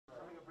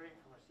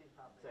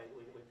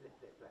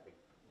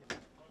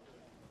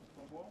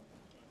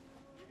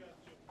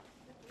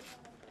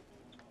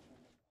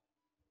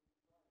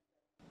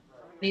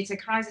It's a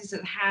crisis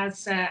that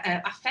has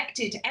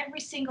affected every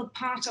single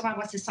part of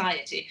our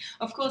society.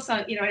 Of course,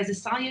 as a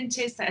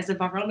scientist, as a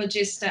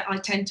virologist, I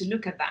tend to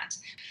look at that.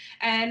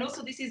 And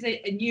also, this is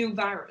a new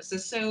virus.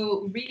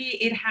 So really,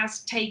 it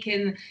has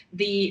taken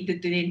the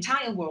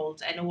entire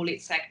world and all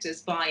its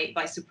sectors by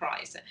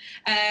surprise.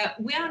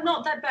 We are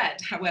not that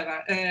bad,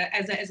 however,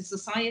 as a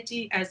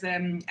society, as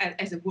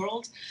a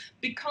world,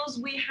 because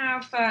we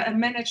have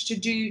managed to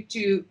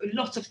do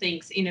lots of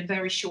things in a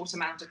very short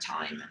amount of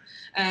time.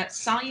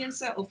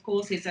 Science, of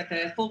course, is at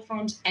the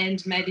forefront,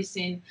 and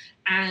medicine,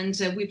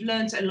 and we've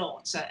learned a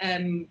lot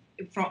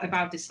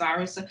about this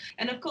virus.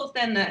 And of course,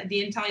 then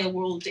the entire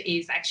world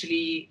is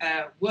actually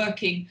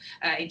working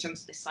in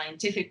terms of the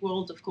scientific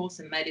world, of course,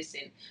 and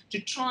medicine, to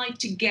try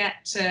to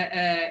get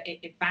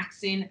a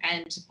vaccine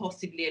and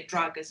possibly a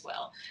drug as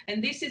well.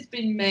 And this has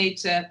been made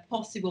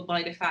possible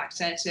by the fact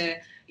that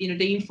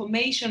the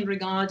information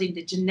regarding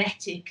the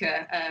genetic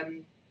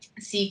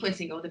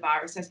sequencing of the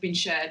virus has been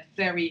shared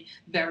very,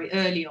 very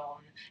early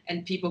on,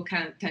 and people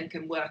can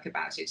work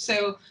about it.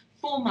 So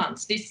 4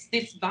 months.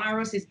 This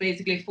virus is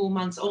basically 4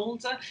 months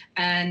older,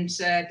 and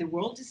the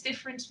world is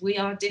different. We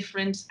are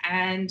different,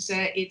 and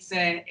it's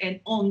an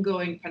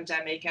ongoing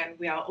pandemic, and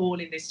we are all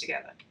in this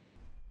together.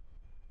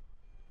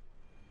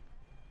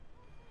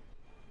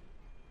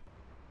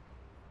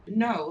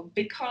 No,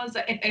 because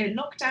a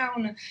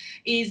lockdown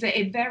is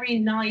a very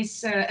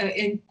nice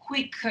and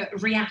quick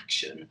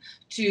reaction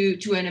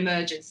to an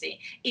emergency.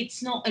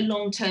 It's not a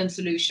long-term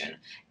solution.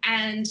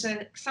 And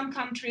some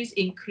countries,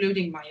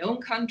 including my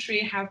own country,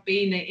 have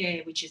been,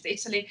 which is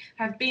Italy,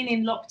 have been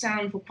in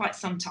lockdown for quite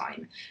some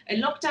time. A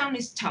lockdown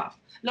is tough.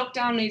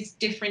 Lockdown is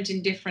different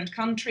in different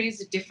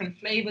countries, different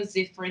flavors,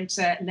 different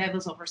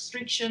levels of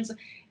restrictions.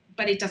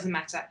 But it doesn't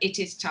matter. It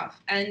is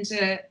tough, and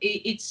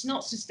it's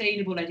not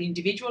sustainable at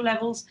individual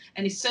levels,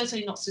 and it's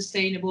certainly not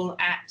sustainable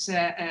at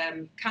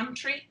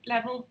country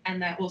level,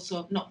 and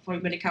also not for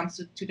when it comes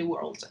to the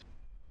world.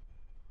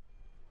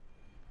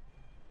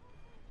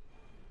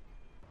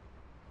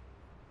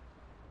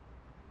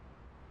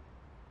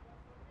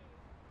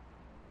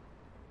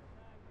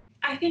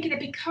 I think that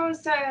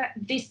because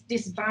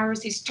this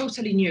virus is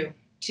totally new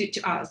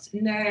to us,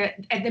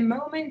 at the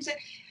moment,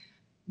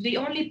 the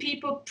only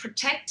people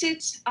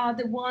protected are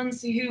the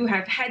ones who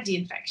have had the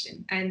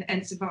infection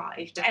and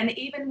survived. And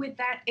even with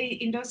that,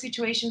 in those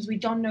situations, we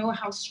don't know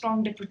how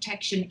strong the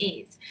protection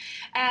is.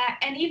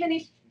 And even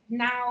if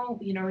now,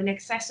 in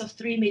excess of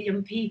 3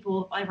 million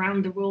people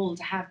around the world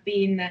have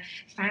been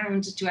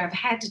found to have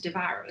had the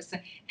virus,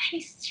 that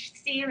is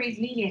still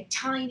really a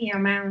tiny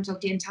amount of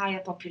the entire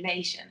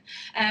population.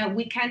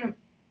 We can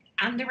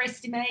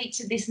underestimate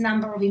this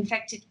number of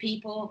infected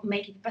people,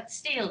 but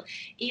still,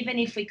 even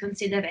if we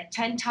consider that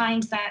 10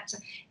 times that,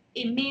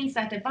 it means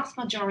that the vast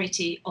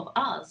majority of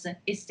us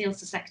is still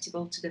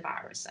susceptible to the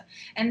virus.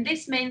 And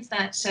this means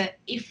that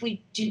if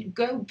we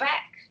go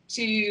back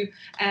to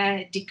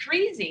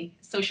decreasing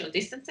social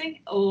distancing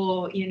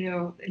or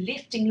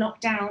lifting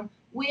lockdown,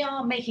 we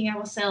are making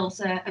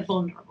ourselves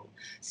vulnerable.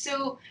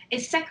 So a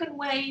second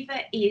wave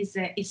is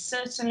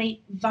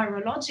certainly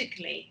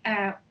virologically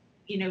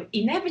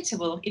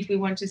inevitable, if we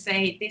want to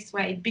say it this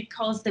way,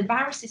 because the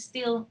virus is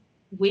still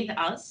with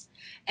us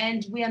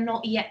and we are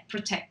not yet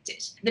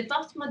protected. The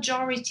vast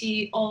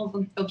majority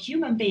of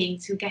human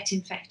beings who get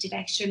infected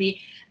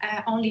actually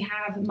only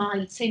have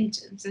mild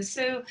symptoms.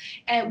 So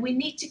we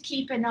need to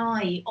keep an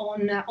eye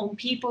on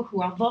people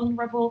who are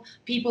vulnerable,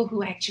 people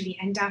who actually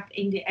end up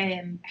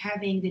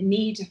having the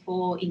need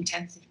for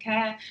intensive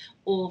care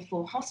or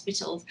for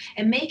hospitals,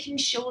 and making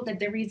sure that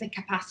there is a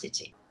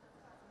capacity.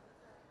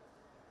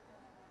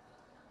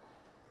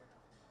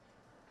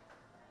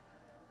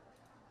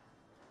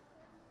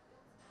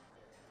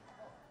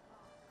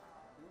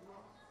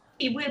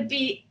 It will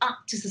be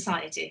up to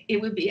society.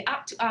 It will be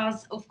up to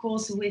us, of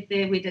course, with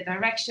the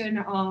direction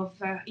of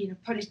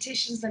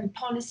politicians and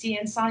policy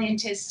and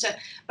scientists.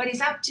 But it's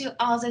up to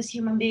us as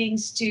human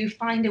beings to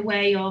find a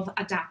way of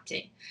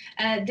adapting.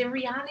 The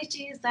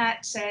reality is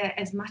that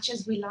as much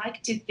as we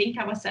like to think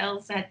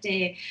ourselves that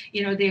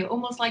they're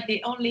almost like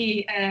the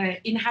only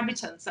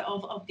inhabitants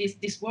of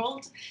this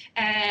world,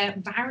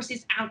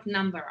 viruses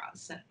outnumber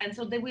us, and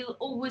so there will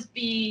always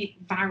be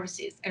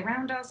viruses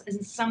around us,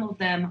 and some of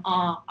them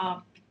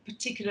are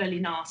particularly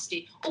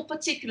nasty or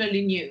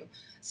particularly new.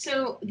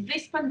 So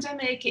this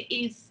pandemic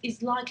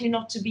is likely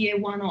not to be a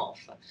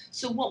one-off.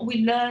 So what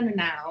we learn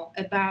now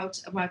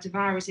about the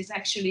virus is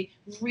actually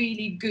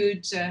really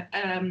good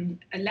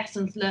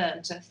lessons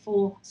learned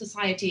for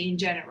society in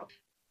general.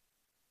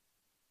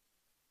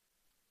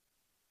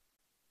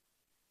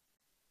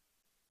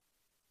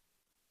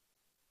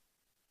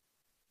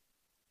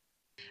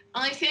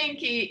 I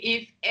think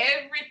if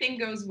everything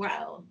goes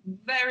well,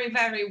 very,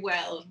 very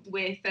well,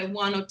 with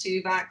 1 or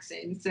 2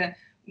 vaccines, there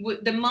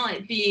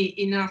might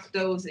be enough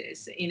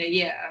doses in a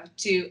year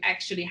to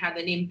actually have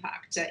an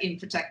impact in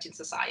protecting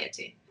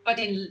society. But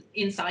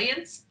in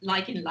science,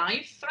 like in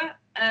life,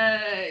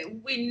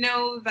 We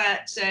know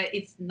that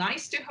it's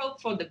nice to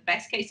hope for the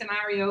best case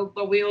scenario,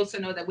 but we also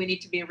know that we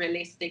need to be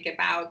realistic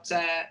about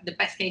the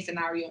best case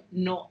scenario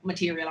not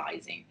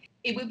materializing.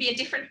 It will be a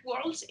different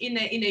world in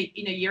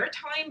a year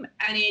time,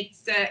 and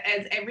it's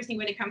as everything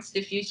when it comes to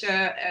the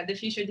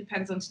future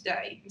depends on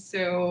today.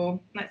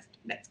 So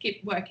let's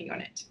keep working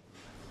on it.